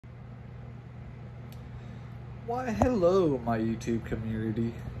Why, hello, my YouTube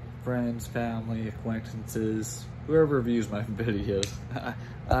community, friends, family, acquaintances, whoever views my videos.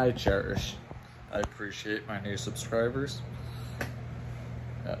 I appreciate my new subscribers.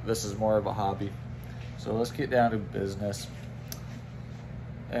 This is more of a hobby. So let's get down to business.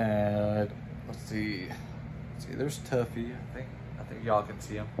 And let's see, there's Tuffy. I think y'all can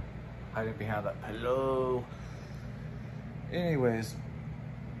see him hiding behind that pillow. Anyways,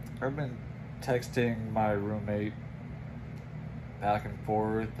 I've been texting my roommate back and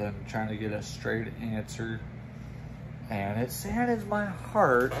forth and trying to get a straight answer, and it saddens my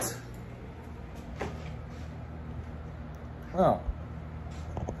heart. Oh,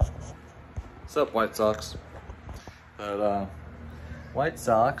 what's up, White Sox? But White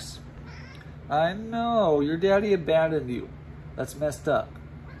Sox, I know your daddy abandoned you. That's messed up.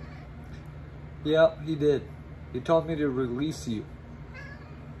 Yep, he did. He told me to release you.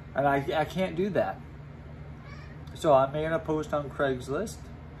 And I can't do that. So I made a post on Craigslist.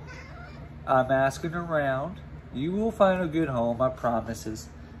 I'm asking around. You will find a good home, I promises.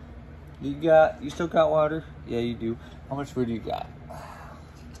 You still got water? Yeah, you do. How much food you got?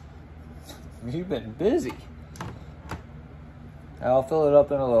 You've been busy. I'll fill it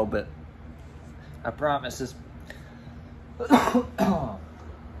up in a little bit. I promises. But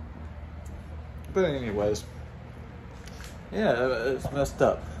anyways, yeah, it's messed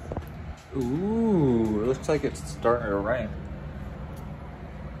up. Ooh, it looks like it's starting to rain.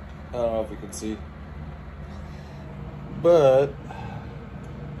 I don't know if you can see. But,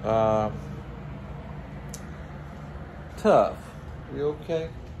 tough. You okay?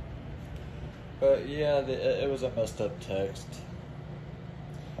 But yeah, it was a messed up text.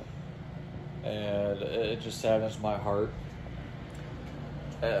 And it just saddens my heart.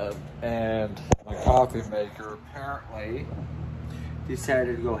 And my coffee maker apparently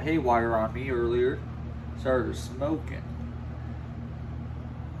decided to go haywire on me earlier. Started smoking.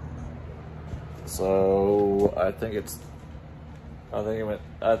 So I think it's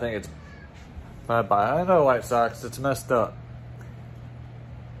bye-bye. I know, White Sox, it's messed up.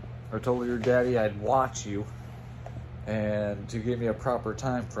 I told your daddy I'd watch you and to give me a proper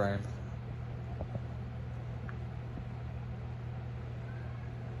time frame.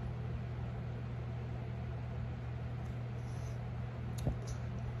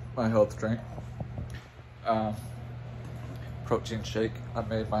 My health drink, protein shake I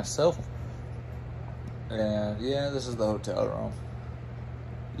made myself, and yeah, this is the hotel room.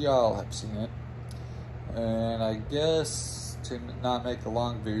 Y'all have seen it. And I guess to not make a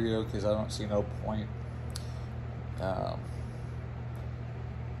long video because I don't see no point,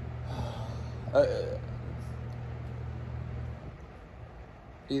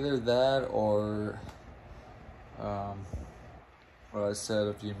 either that or what I said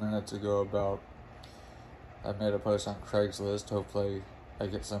a few minutes ago about I made a post on Craigslist. Hopefully I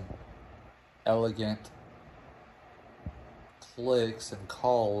get some elegant clicks and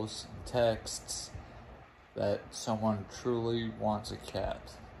calls and texts that someone truly wants a cat.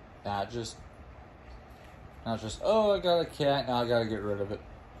 Not just, oh, I got a cat, now I gotta get rid of it.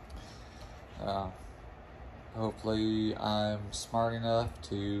 Hopefully I'm smart enough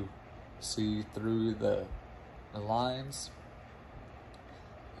to see through the lines.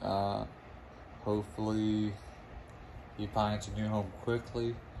 Hopefully he finds a new home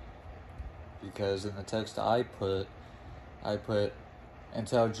quickly, because in the text I put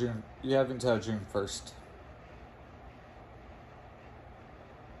until June, you have until June 1st.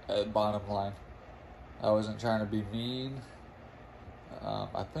 Bottom line, I wasn't trying to be mean.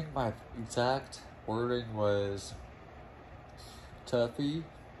 I think my exact wording was, Tuffy,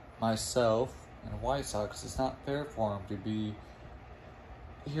 myself, and White Sox, it's not fair for him to be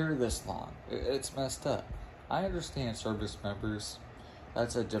here this long. It's messed up. I understand service members,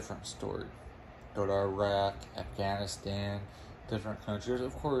 that's a different story. Go to Iraq, Afghanistan, different countries.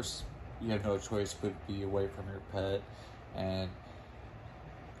 Of course, you have no choice but be away from your pet, and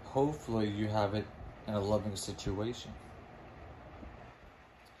hopefully you have it in a loving situation.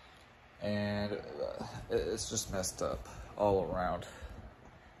 And it's just messed up all around.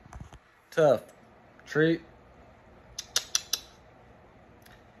 Tough. Treat.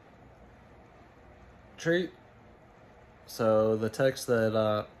 So the text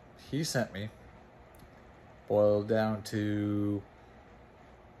that he sent me boiled down to,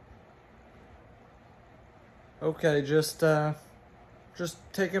 okay, just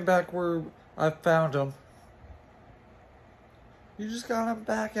take him back where I found him. You just got him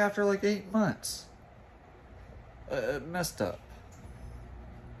back after like 8 months. Messed up.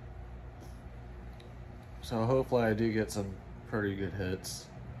 So hopefully I do get some pretty good hits.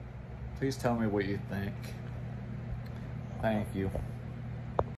 Please tell me what you think. Thank you.